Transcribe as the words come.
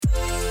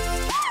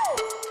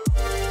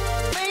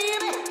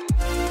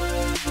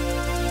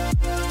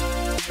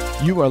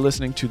You are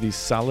listening to the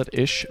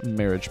Solid-ish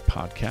Marriage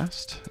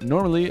Podcast.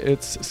 Normally,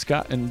 it's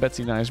Scott and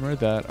Betsy Nuismer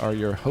that are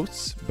your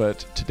hosts,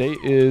 but today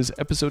is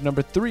episode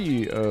number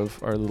 3 of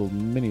our little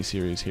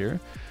mini-series here.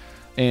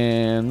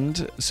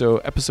 And so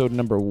episode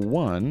number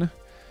 1,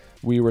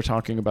 we were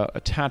talking about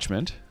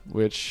attachment,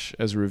 which,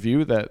 as a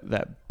review,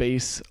 that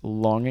base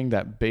longing,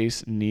 that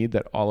base need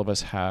that all of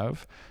us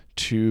have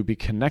to be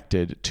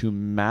connected, to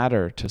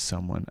matter to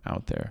someone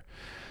out there.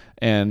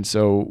 And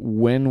so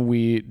when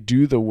we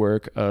do the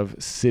work of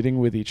sitting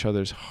with each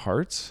other's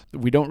hearts,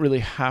 we don't really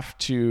have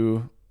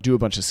to do a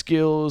bunch of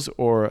skills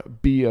or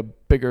be a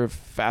bigger,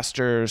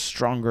 faster,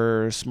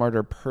 stronger,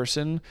 smarter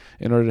person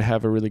in order to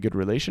have a really good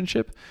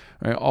relationship.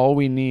 Right? All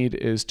we need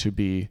is to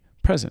be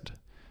present,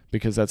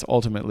 because that's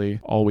ultimately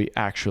all we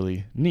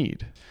actually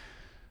need.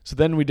 So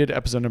then we did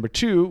episode number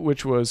 2,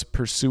 which was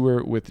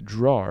pursuer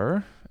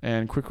withdrawer.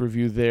 And quick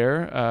review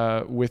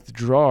there,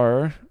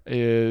 withdrawer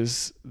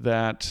is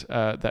that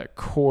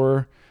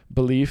core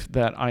belief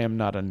that I am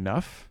not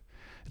enough.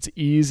 It's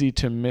easy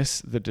to miss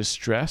the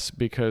distress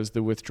because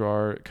the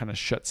withdrawer kind of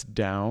shuts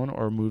down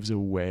or moves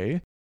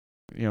away.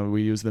 You know,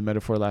 we used the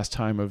metaphor last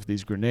time of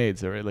these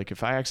grenades. Right? Like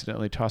if I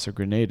accidentally toss a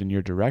grenade in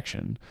your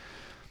direction,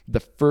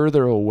 the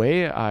further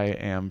away I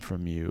am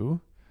from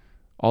you,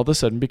 all of a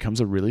sudden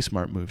becomes a really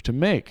smart move to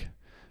make.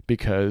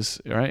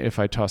 Because right, if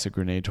I toss a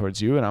grenade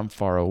towards you and I'm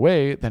far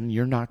away, then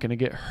you're not going to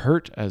get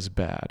hurt as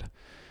bad.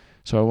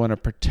 So I want to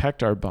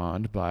protect our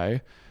bond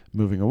by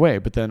moving away.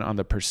 But then on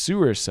the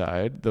pursuer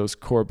side, those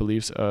core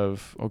beliefs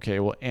of, okay,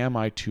 well, am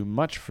I too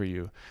much for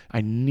you?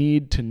 I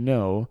need to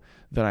know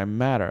that I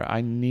matter.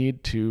 I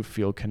need to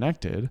feel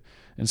connected.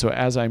 And so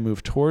as I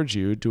move towards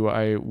you, do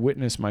I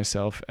witness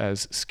myself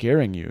as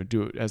scaring you?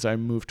 As I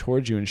move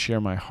towards you and share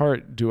my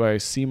heart, do I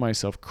see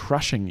myself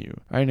crushing you?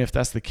 Right? And if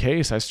that's the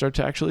case, I start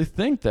to actually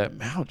think that,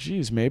 oh,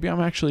 geez, maybe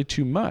I'm actually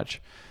too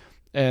much.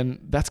 And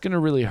that's going to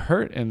really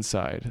hurt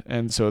inside.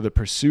 And so the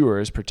pursuer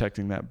is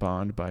protecting that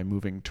bond by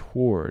moving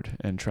toward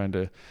and trying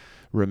to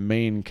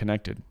remain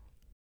connected.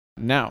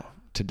 Now,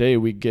 today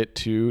we get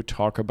to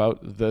talk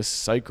about the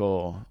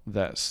cycle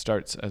that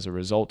starts as a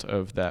result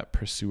of that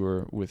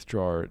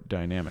pursuer-withdrawer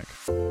dynamic.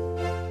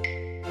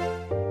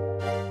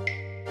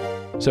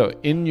 So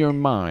in your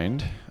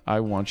mind,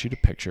 I want you to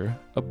picture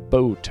a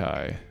bow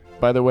tie.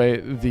 By the way,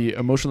 the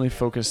emotionally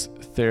focused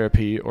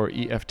therapy, or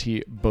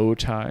EFT bow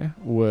tie,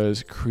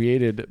 was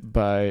created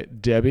by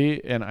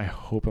Debi, and I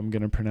hope I'm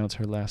going to pronounce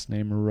her last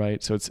name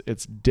right. So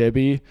it's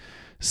Debi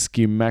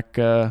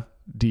Scimeca-Diaz.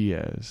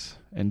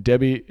 And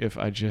Debi, if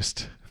I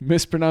just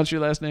mispronounce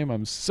your last name,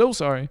 I'm so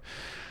sorry.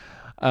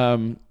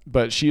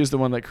 But she is the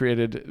one that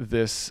created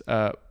this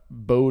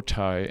bow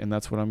tie, and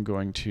that's what I'm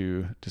going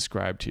to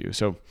describe to you.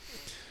 So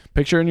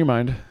picture in your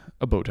mind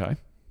a bow tie.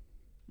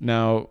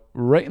 Now,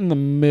 right in the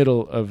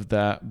middle of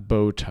that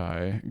bow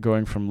tie,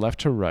 going from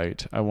left to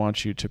right, I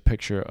want you to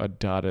picture a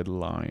dotted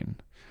line.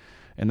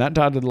 And that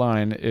dotted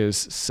line is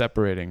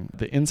separating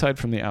the inside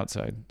from the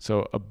outside.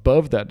 So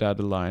above that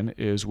dotted line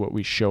is what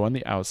we show on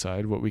the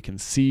outside, what we can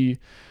see.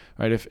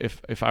 Right?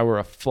 If I were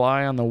a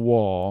fly on the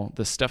wall,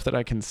 the stuff that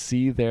I can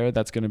see there,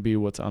 that's going to be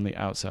what's on the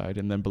outside.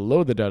 And then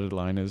below the dotted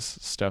line is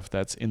stuff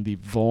that's in the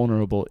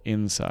vulnerable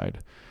inside.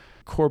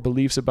 Core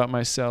beliefs about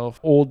myself,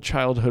 old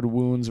childhood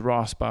wounds,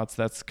 raw spots,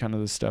 that's kind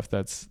of the stuff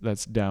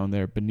that's down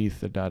there beneath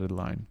the dotted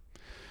line.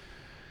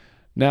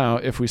 Now,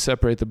 if we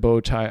separate the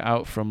bow tie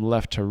out from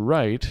left to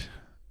right,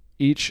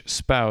 each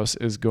spouse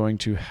is going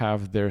to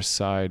have their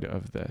side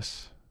of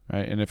this,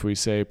 right? And if we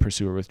say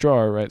pursuer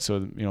withdrawer, right?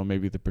 So,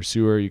 maybe the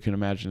pursuer you can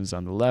imagine is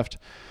on the left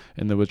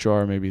and the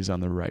withdrawer maybe is on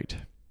the right.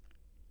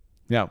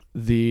 Now,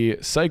 the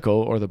cycle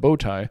or the bow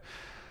tie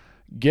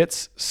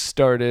gets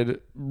started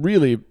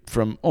really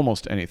from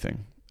almost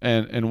anything.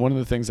 And one of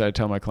the things that I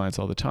tell my clients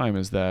all the time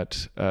is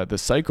that the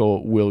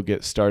cycle will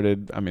get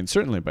started,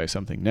 certainly by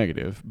something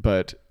negative,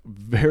 but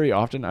very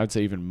often, I would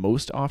say even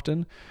most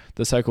often,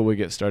 the cycle will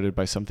get started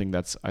by something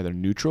that's either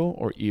neutral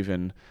or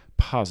even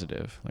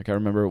positive. Like I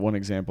remember one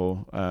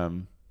example, a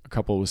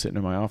couple was sitting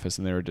in my office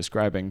and they were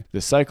describing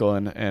this cycle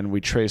and we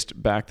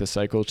traced back the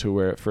cycle to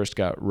where it first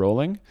got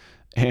rolling.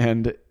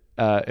 And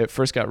it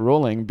first got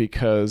rolling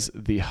because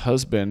the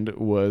husband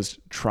was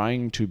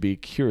trying to be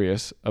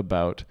curious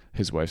about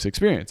his wife's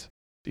experience.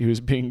 He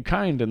was being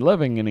kind and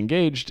loving and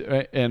engaged,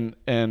 and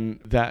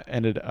that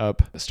ended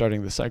up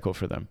starting the cycle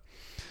for them.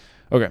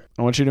 Okay,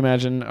 I want you to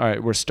imagine, all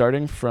right, we're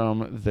starting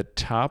from the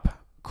top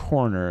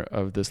corner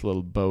of this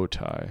little bow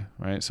tie,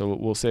 right? So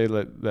we'll say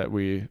that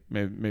we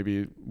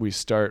maybe we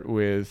start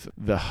with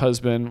the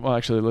husband. Well,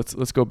 actually,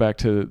 let's go back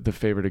to the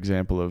favorite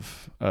example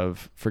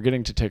of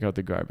forgetting to take out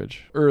the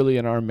garbage. Early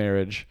in our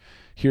marriage,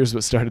 here's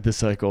what started the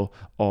cycle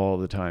all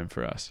the time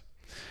for us.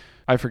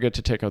 I forget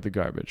to take out the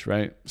garbage,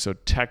 right? So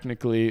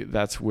technically,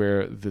 that's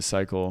where the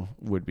cycle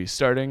would be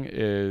starting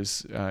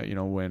is,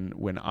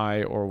 when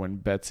I or when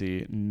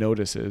Betsy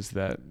notices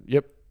that,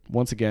 yep,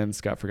 once again,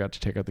 Scott forgot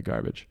to take out the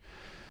garbage.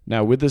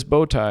 Now, with this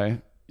bow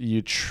tie,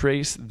 you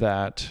trace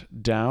that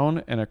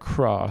down and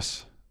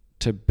across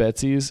to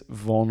Betsy's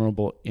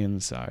vulnerable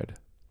inside.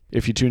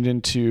 If you tuned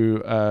into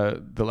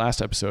the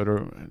last episode, or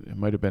it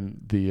might have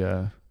been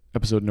the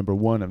episode number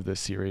 1 of this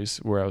series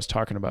where I was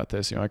talking about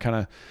this, I kind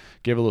of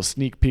gave a little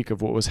sneak peek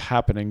of what was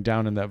happening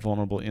down in that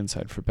vulnerable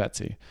inside for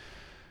Betsy.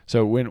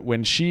 So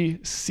when she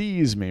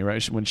sees me,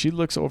 right, when she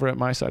looks over at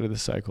my side of the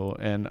cycle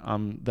and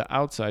on the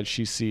outside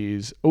she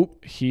sees, oh,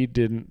 he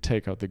didn't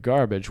take out the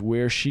garbage,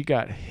 where she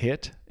got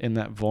hit in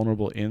that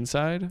vulnerable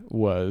inside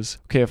was,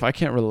 okay, if I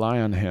can't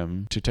rely on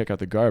him to take out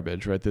the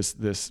garbage, right,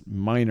 this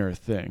minor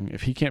thing,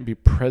 if he can't be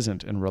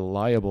present and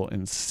reliable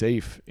and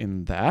safe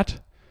in that,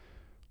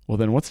 well,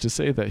 then what's to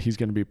say that he's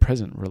going to be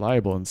present,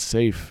 reliable, and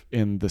safe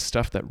in the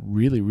stuff that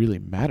really, really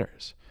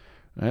matters?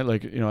 Right?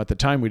 Like, at the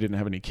time we didn't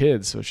have any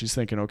kids. So she's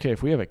thinking, okay,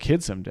 if we have a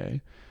kid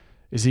someday,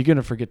 is he going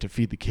to forget to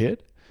feed the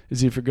kid?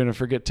 Is he going to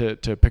forget to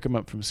pick him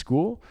up from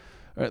school?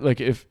 Right? Like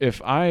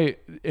if I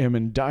am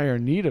in dire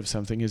need of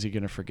something, is he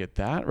going to forget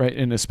that? Right.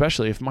 And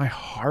especially if my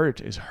heart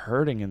is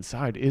hurting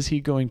inside, is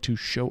he going to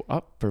show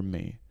up for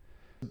me?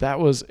 That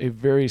was a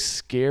very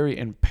scary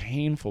and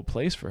painful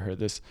place for her.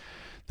 This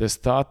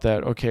thought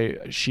that, okay,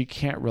 she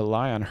can't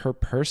rely on her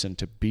person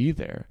to be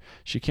there.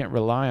 She can't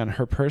rely on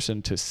her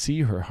person to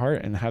see her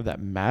heart and have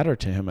that matter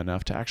to him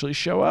enough to actually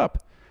show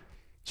up.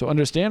 So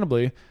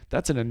understandably,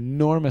 that's an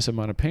enormous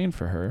amount of pain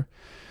for her.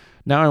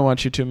 Now I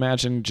want you to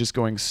imagine just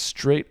going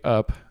straight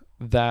up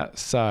that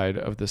side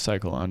of the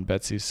cycle on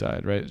Betsy's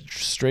side, right?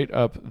 Straight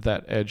up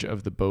that edge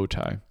of the bow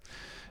tie.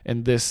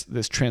 And this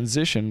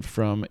transition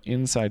from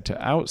inside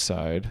to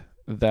outside,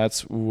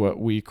 that's what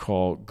we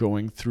call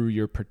going through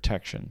your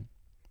protection.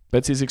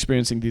 Betsy's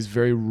experiencing these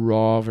very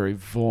raw, very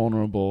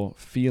vulnerable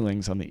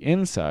feelings on the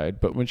inside,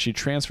 but when she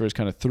transfers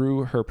kind of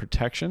through her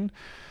protection,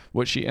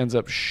 what she ends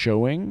up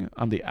showing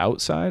on the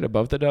outside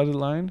above the dotted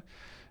line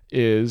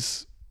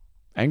is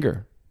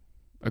anger,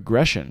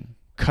 aggression,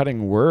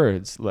 cutting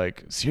words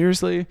like,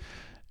 seriously?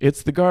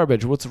 It's the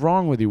garbage. What's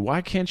wrong with you?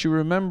 Why can't you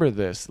remember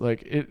this?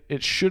 Like,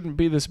 it shouldn't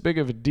be this big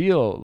of a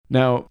deal.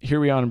 Now, here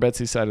we are on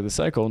Betsy's side of the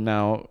cycle.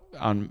 Now,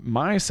 on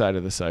my side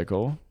of the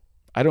cycle,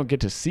 I don't get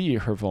to see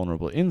her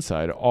vulnerable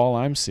inside. All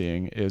I'm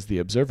seeing is the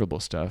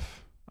observable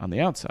stuff on the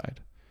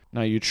outside.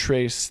 Now you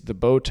trace the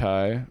bow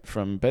tie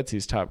from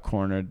Betsy's top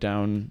corner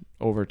down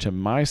over to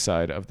my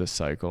side of the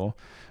cycle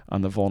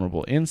on the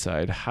vulnerable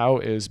inside. How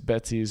is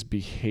Betsy's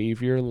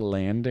behavior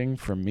landing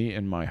for me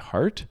in my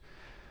heart?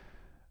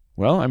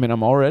 Well,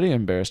 I'm already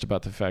embarrassed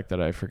about the fact that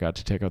I forgot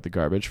to take out the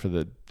garbage for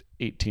the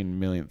 18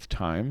 millionth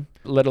time,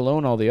 let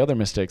alone all the other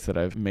mistakes that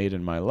I've made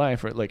in my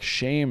life. Right? Like,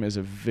 shame is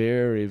a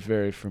very,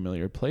 very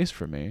familiar place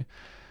for me.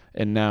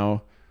 And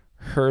now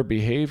her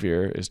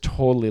behavior is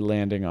totally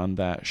landing on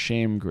that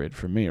shame grid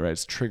for me, right?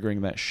 It's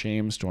triggering that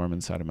shame storm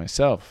inside of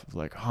myself.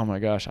 Like, oh my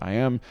gosh, I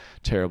am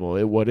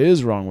terrible. What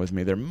is wrong with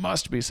me? There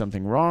must be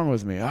something wrong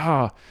with me.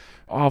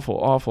 Awful,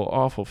 awful,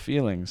 awful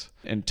feelings.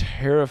 And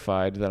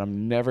terrified that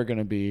I'm never going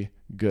to be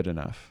good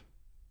enough.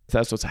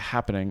 That's what's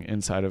happening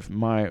inside of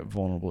my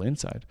vulnerable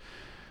inside.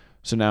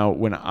 So now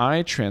when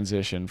I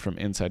transition from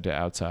inside to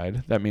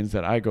outside, that means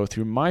that I go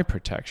through my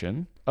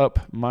protection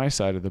up my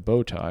side of the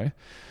bow tie.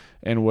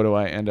 And what do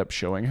I end up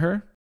showing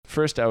her?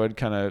 First, I would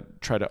kind of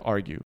try to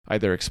argue,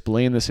 either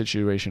explain the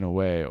situation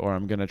away, or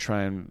I'm going to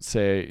try and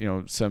say,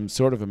 some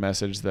sort of a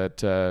message that,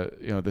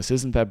 this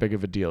isn't that big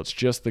of a deal. It's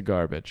just the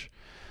garbage.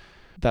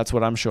 That's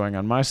what I'm showing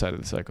on my side of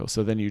the cycle.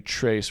 So then you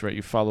trace, right?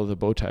 You follow the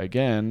bow tie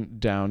again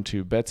down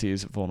to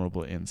Betsy's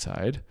vulnerable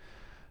inside.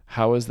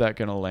 How is that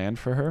going to land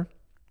for her?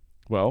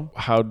 Well,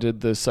 how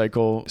did the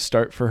cycle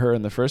start for her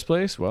in the first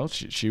place? Well,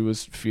 she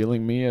was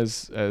feeling me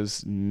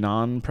as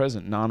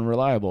non-present,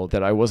 non-reliable,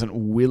 that I wasn't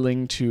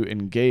willing to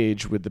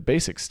engage with the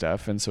basic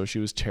stuff. And so she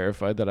was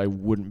terrified that I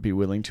wouldn't be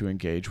willing to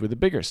engage with the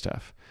bigger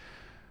stuff.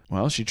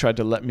 Well, she tried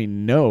to let me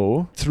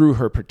know through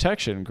her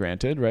protection,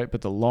 granted, right?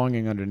 But the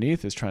longing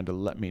underneath is trying to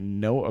let me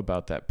know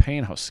about that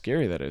pain, how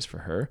scary that is for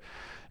her.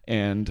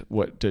 And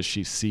what does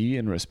she see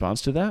in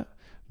response to that?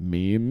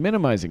 Me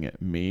minimizing it,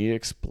 me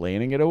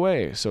explaining it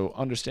away. So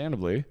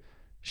understandably,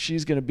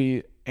 she's going to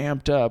be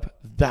amped up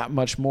that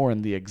much more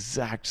in the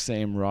exact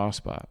same raw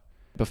spot.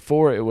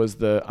 Before it was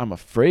I'm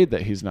afraid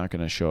that he's not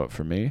going to show up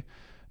for me.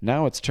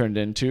 Now it's turned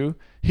into,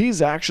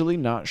 he's actually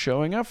not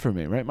showing up for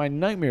me, right? My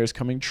nightmare is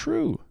coming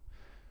true.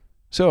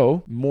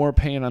 So more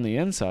pain on the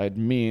inside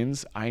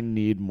means I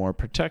need more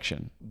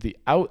protection. The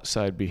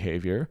outside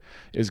behavior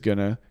is going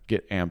to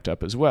get amped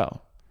up as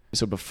well.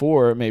 So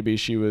before, maybe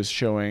she was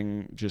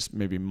showing just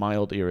maybe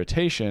mild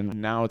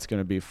irritation. Now it's going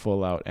to be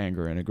full out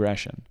anger and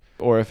aggression.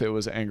 Or if it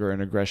was anger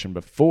and aggression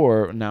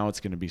before, now it's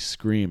going to be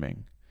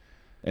screaming.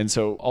 And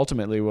so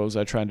ultimately, what was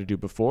I trying to do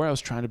before? I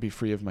was trying to be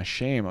free of my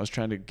shame. I was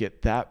trying to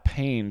get that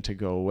pain to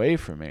go away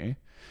from me.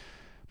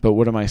 But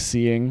what am I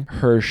seeing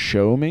her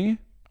show me?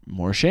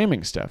 More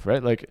shaming stuff,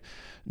 right? Like,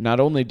 not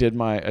only did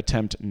my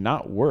attempt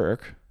not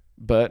work,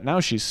 but now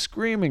she's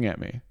screaming at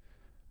me.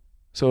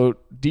 So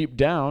deep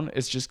down,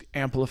 it's just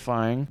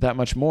amplifying that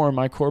much more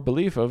my core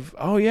belief of,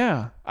 oh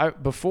yeah,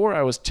 before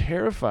I was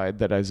terrified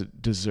that I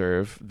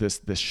deserve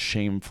this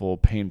shameful,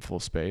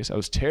 painful space. I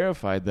was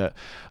terrified that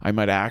I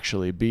might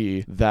actually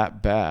be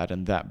that bad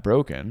and that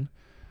broken.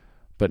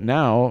 But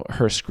now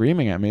her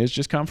screaming at me is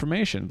just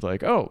confirmation.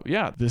 Like, oh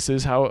yeah, this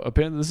is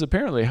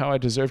apparently how I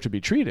deserve to be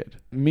treated.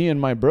 Me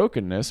and my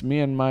brokenness, me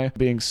and my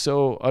being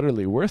so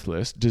utterly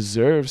worthless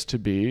deserves to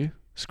be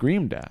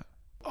screamed at.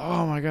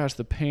 Oh my gosh,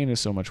 the pain is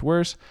so much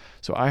worse.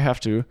 So I have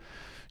to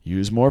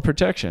use more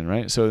protection,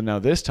 right? So now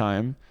this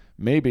time,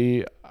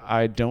 maybe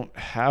I don't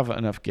have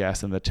enough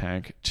gas in the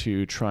tank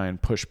to try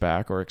and push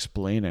back or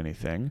explain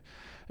anything.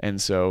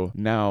 And so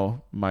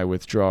now my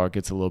withdrawal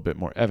gets a little bit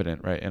more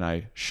evident, right? And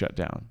I shut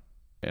down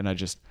and I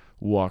just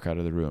walk out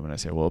of the room and I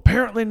say, well,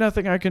 apparently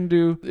nothing I can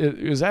do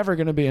is ever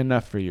going to be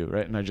enough for you,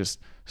 right? And I just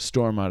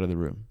storm out of the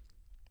room.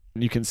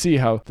 And you can see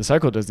how the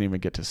cycle doesn't even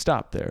get to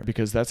stop there,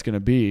 because that's going to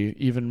be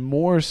even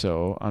more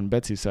so on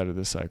Betsy's side of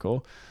the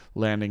cycle,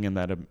 landing in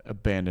that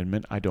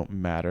abandonment, I don't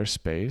matter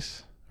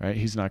space, right?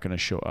 He's not going to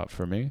show up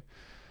for me.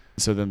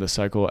 So then the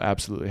cycle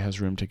absolutely has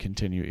room to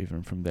continue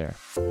even from there.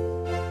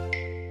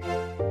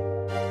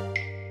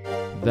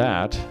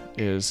 That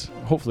is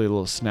hopefully a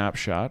little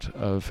snapshot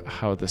of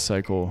how the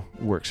cycle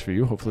works for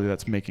you. Hopefully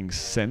that's making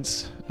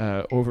sense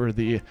over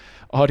the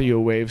audio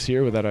waves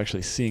here without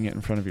actually seeing it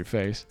in front of your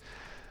face.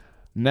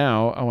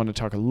 Now I want to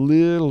talk a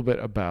little bit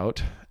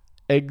about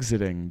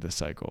exiting the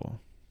cycle.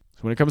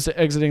 So when it comes to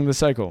exiting the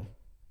cycle,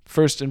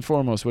 first and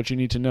foremost, what you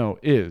need to know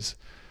is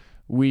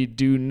we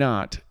do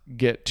not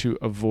get to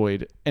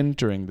avoid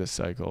entering this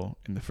cycle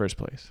in the first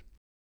place.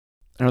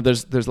 I know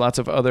there's lots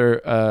of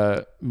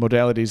other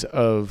modalities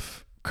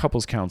of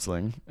couples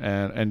counseling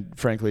and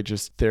frankly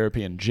just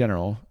therapy in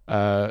general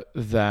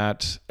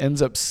that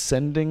ends up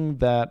sending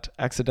that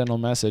accidental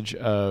message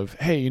of,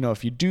 hey,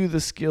 if you do the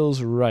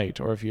skills right,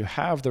 or if you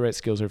have the right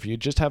skills, or if you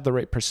just have the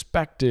right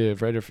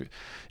perspective, right,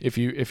 if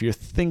you're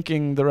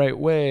thinking the right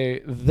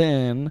way,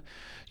 then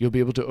you'll be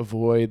able to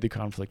avoid the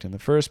conflict in the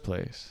first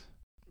place.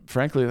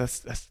 Frankly,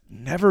 that's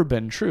never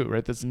been true,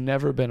 right? That's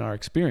never been our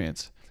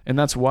experience. And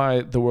that's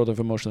why the world of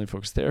emotionally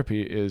focused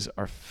therapy is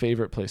our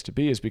favorite place to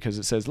be, is because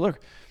it says, look,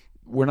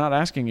 we're not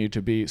asking you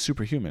to be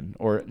superhuman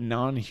or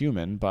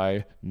non-human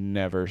by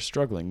never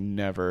struggling,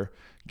 never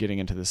getting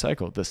into the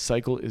cycle. The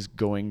cycle is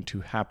going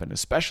to happen,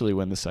 especially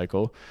when the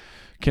cycle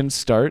can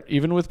start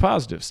even with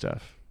positive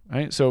stuff,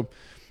 right? So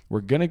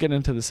we're going to get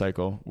into the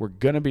cycle. We're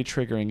going to be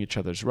triggering each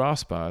other's raw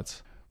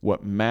spots.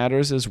 What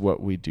matters is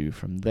what we do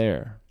from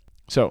there.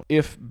 So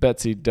if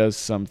Betsy does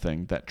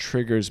something that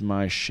triggers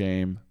my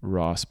shame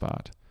raw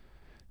spot,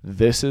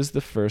 this is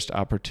the first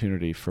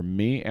opportunity for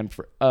me and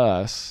for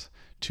us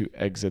to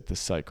exit the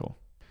cycle.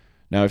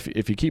 Now, if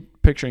you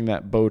keep picturing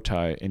that bow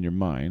tie in your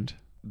mind,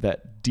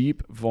 that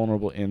deep,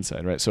 vulnerable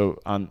inside, right? So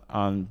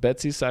on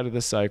Betsy's side of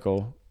the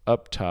cycle,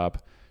 up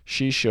top,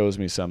 she shows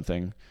me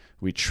something.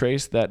 We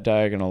trace that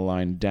diagonal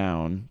line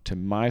down to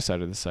my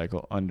side of the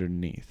cycle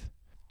underneath.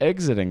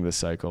 Exiting the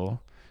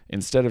cycle,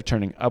 instead of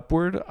turning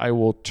upward, I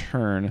will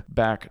turn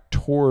back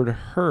toward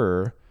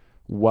her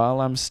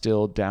while I'm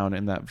still down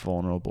in that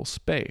vulnerable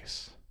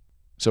space.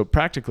 So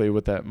practically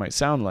what that might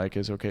sound like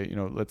is, okay,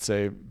 let's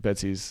say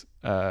Betsy's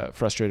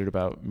frustrated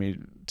about me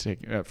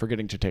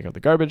forgetting to take out the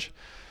garbage.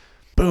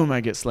 Boom,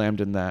 I get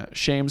slammed in that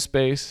shame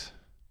space.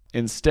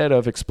 Instead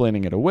of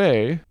explaining it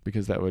away,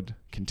 because that would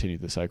continue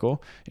the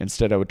cycle,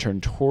 instead I would turn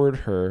toward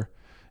her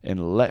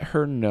and let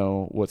her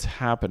know what's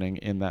happening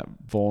in that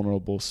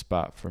vulnerable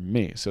spot for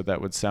me. So that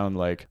would sound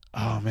like,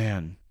 oh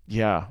man,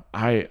 yeah,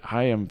 I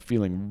am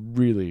feeling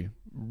really,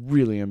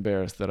 really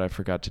embarrassed that I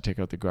forgot to take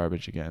out the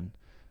garbage again.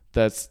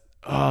 That's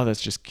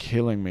just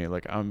killing me.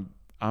 Like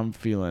I'm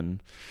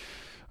feeling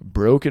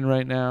broken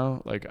right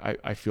now. Like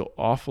I feel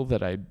awful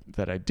that I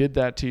did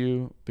that to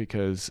you,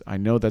 because I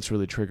know that's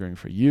really triggering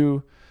for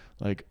you.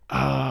 Like,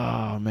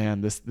 oh man,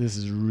 this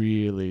is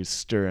really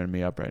stirring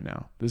me up right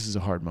now. This is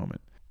a hard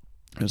moment.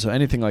 And so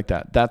anything like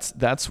that,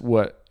 that's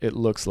what it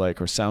looks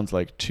like or sounds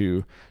like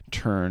to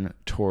turn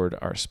toward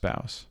our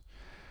spouse.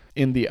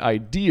 In the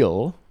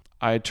ideal,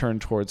 I turn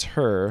towards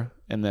her,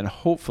 and then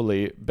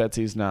hopefully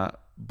Betsy's not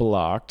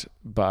blocked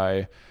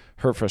by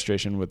her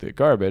frustration with the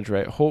garbage,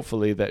 right?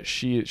 Hopefully that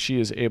she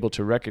is able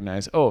to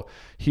recognize, oh,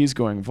 he's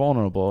going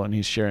vulnerable and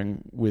he's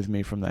sharing with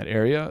me from that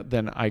area.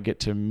 Then I get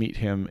to meet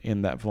him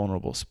in that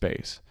vulnerable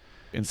space.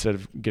 Instead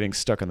of getting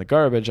stuck in the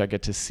garbage, I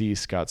get to see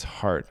Scott's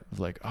heart of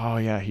like, oh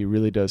yeah, he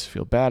really does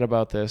feel bad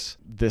about this.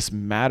 This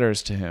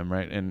matters to him,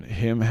 right? And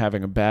him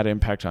having a bad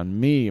impact on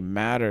me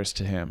matters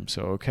to him.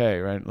 So, okay,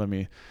 right? Let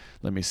me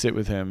sit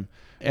with him.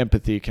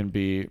 Empathy can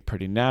be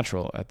pretty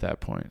natural at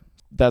that point.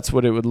 That's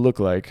what it would look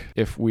like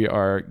if we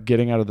are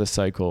getting out of the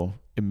cycle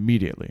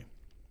immediately.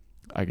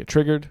 I get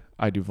triggered.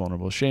 I do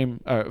vulnerable shame.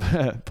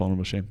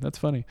 Vulnerable shame. That's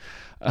funny.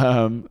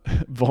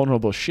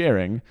 Vulnerable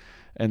sharing.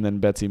 And then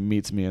Betsy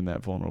meets me in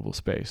that vulnerable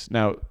space.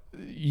 Now,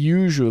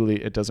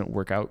 usually it doesn't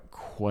work out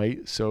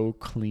quite so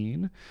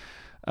clean.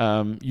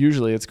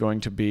 Usually it's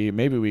going to be,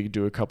 maybe we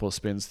do a couple of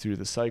spins through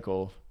the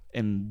cycle,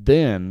 and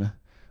then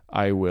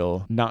I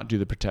will not do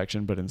the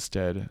protection, but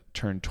instead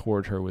turn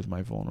toward her with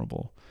my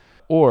vulnerable.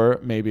 Or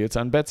maybe it's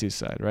on Betsy's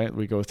side, right?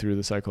 We go through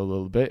the cycle a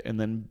little bit, and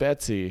then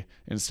Betsy,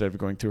 instead of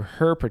going through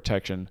her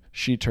protection,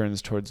 she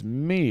turns towards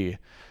me.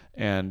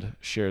 and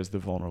shares the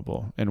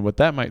vulnerable. And what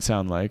that might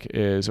sound like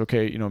is,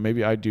 okay,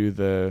 maybe I do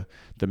the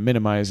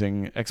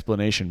minimizing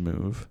explanation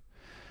move.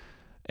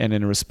 And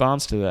in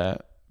response to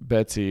that,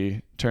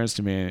 Betsy turns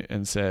to me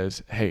and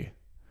says, hey,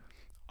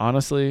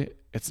 honestly,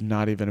 it's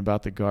not even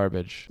about the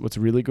garbage. What's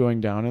really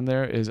going down in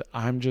there is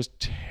I'm just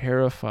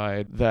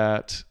terrified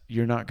that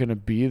you're not going to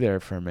be there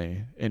for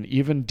me. And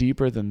even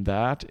deeper than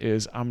that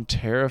is I'm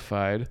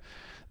terrified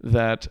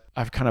that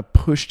I've kind of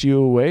pushed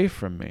you away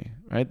from me,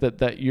 right?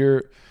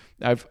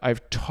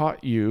 I've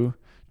taught you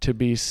to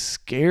be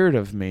scared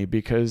of me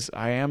because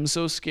I am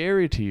so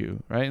scary to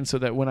you, right? And so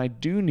that when I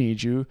do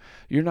need you,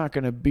 you're not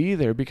going to be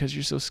there because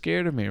you're so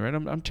scared of me, right?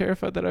 I'm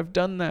terrified that I've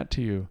done that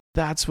to you.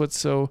 That's what's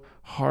so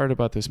hard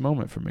about this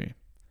moment for me.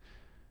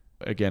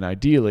 Again,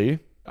 ideally,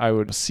 I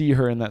would see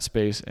her in that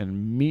space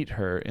and meet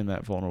her in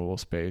that vulnerable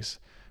space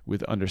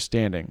with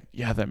understanding.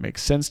 Yeah, that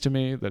makes sense to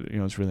me, that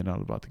it's really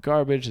not about the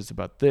garbage, it's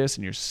about this,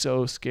 and you're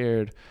so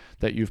scared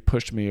that you've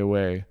pushed me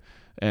away.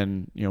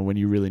 And when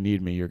you really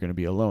need me, you're going to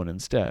be alone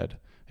instead.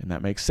 And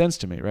that makes sense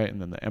to me, right?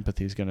 And then the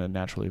empathy is going to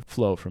naturally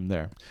flow from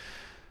there.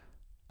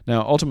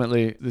 Now,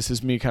 ultimately, this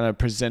is me kind of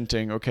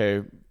presenting,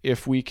 okay,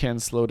 if we can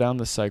slow down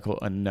the cycle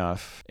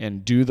enough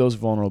and do those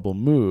vulnerable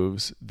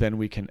moves, then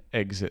we can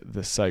exit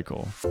the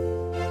cycle.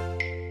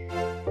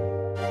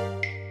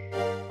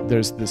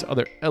 There's this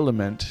other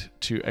element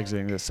to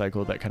exiting this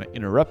cycle that kind of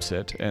interrupts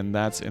it, and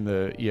that's in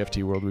the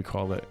EFT world, we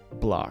call it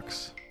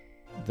blocks.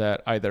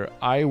 That either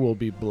I will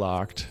be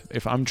blocked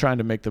if I'm trying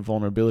to make the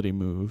vulnerability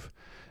move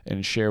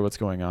and share what's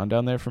going on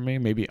down there for me.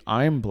 Maybe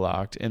I'm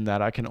blocked in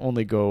that I can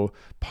only go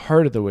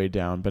part of the way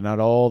down, but not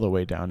all the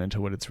way down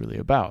into what it's really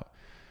about.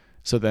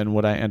 So then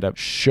what I end up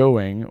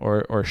showing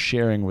or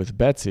sharing with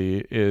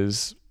Betsy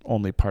is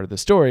only part of the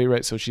story,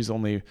 right? So she's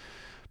only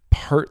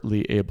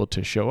partly able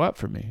to show up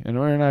for me, and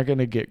we're not going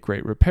to get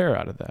great repair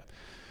out of that.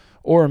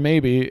 Or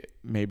maybe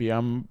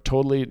I'm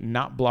totally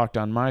not blocked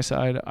on my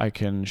side. I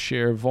can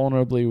share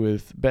vulnerably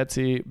with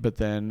Betsy, but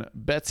then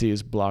Betsy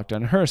is blocked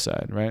on her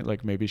side, right?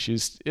 Like maybe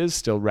is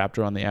still wrapped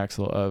around the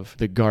axle of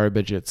the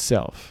garbage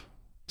itself.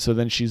 So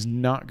then she's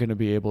not going to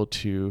be able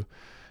to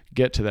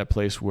get to that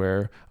place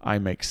where I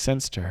make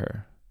sense to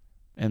her.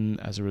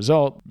 And as a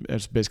result,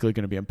 it's basically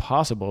going to be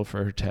impossible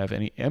for her to have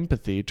any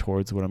empathy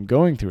towards what I'm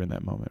going through in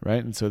that moment,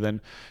 right? And so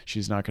then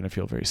she's not going to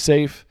feel very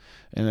safe,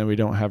 and then we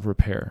don't have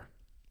repair.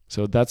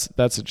 So that's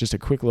just a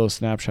quick little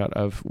snapshot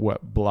of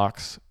what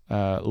blocks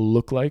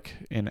look like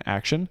in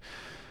action.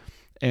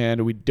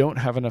 And we don't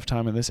have enough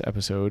time in this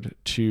episode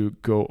to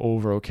go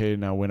over, okay,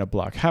 now when a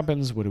block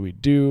happens, what do we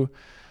do?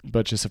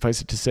 But just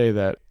suffice it to say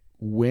that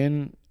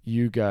when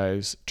you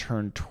guys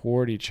turn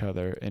toward each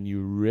other and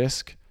you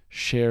risk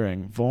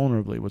sharing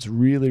vulnerably what's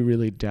really,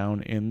 really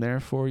down in there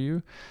for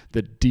you,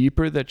 the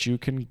deeper that you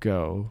can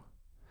go,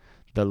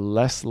 the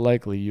less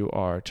likely you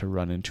are to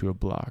run into a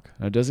block.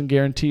 Now, it doesn't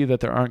guarantee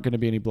that there aren't going to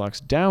be any blocks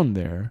down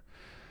there,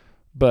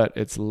 but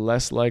it's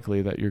less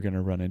likely that you're going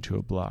to run into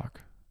a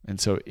block.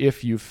 And so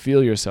if you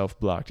feel yourself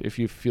blocked, if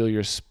you feel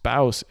your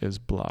spouse is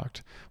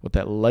blocked, what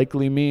that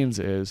likely means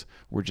is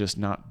we're just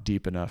not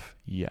deep enough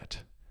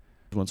yet.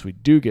 Once we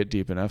do get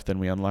deep enough, then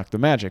we unlock the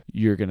magic.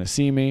 You're going to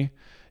see me.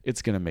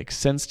 It's going to make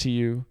sense to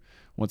you.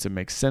 Once it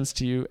makes sense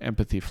to you,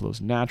 empathy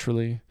flows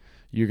naturally.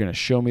 You're going to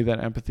show me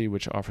that empathy,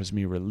 which offers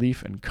me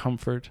relief and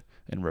comfort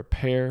and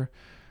repair.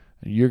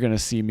 And you're going to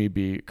see me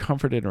be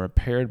comforted and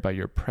repaired by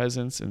your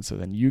presence. And so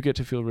then you get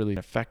to feel really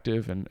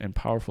effective and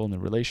powerful in the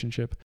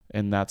relationship.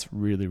 And that's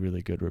really,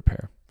 really good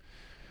repair.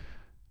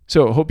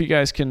 So I hope you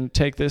guys can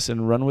take this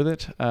and run with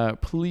it.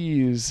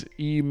 Please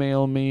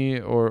email me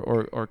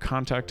or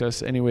contact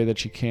us any way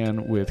that you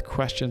can with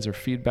questions or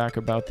feedback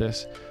about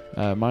this.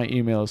 My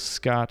email is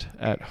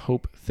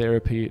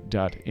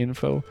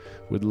scott@hopetherapy.info.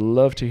 Would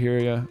love to hear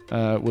you.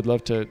 Would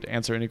love to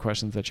answer any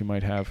questions that you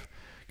might have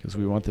because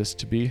we want this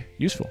to be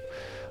useful.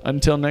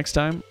 Until next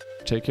time,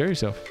 take care of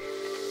yourself.